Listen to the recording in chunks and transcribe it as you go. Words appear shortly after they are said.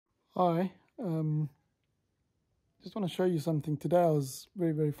Hi, just want to show you something. Today I was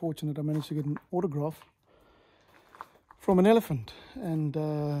very, very fortunate. I managed to get an autograph from an elephant, and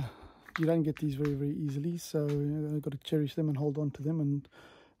you don't get these very, very easily, so I've got to cherish them and hold on to them.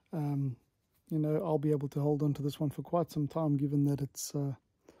 And you know, I'll be able to hold on to this one for quite some time, given that it's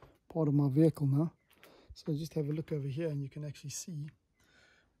part of my vehicle now. So just have a look over here and you can actually see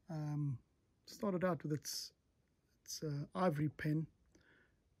started out with its ivory pen,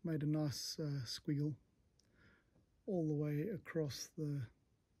 made a nice squiggle all the way across the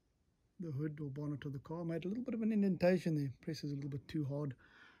hood or bonnet of the car. Made a little bit of an indentation there, presses a little bit too hard,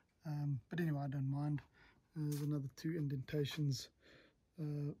 but anyway, I don't mind. There's another 2 indentations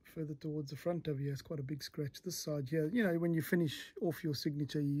further towards the front over here. It's quite a big scratch this side here. You know, when you finish off your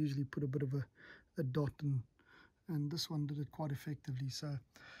signature, you usually put a bit of a dot, and this one did it quite effectively. So,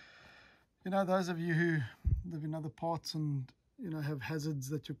 you know, those of you who live in other parts and, you know, have hazards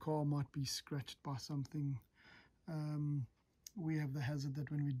that your car might be scratched by something, we have the hazard that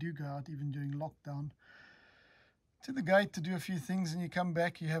when we do go out, even during lockdown, to the gate to do a few things, and you come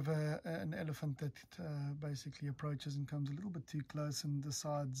back, you have an elephant that basically approaches and comes a little bit too close and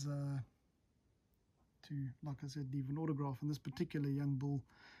decides to, like I said, leave an autograph. And this particular young bull,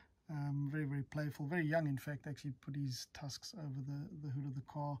 very, very playful, very young in fact, actually put his tusks over the hood of the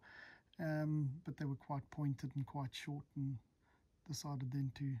car, but they were quite pointed and quite short, and decided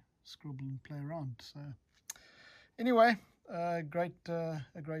then to scribble and play around. So anyway, a great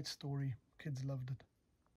story. Kids loved it.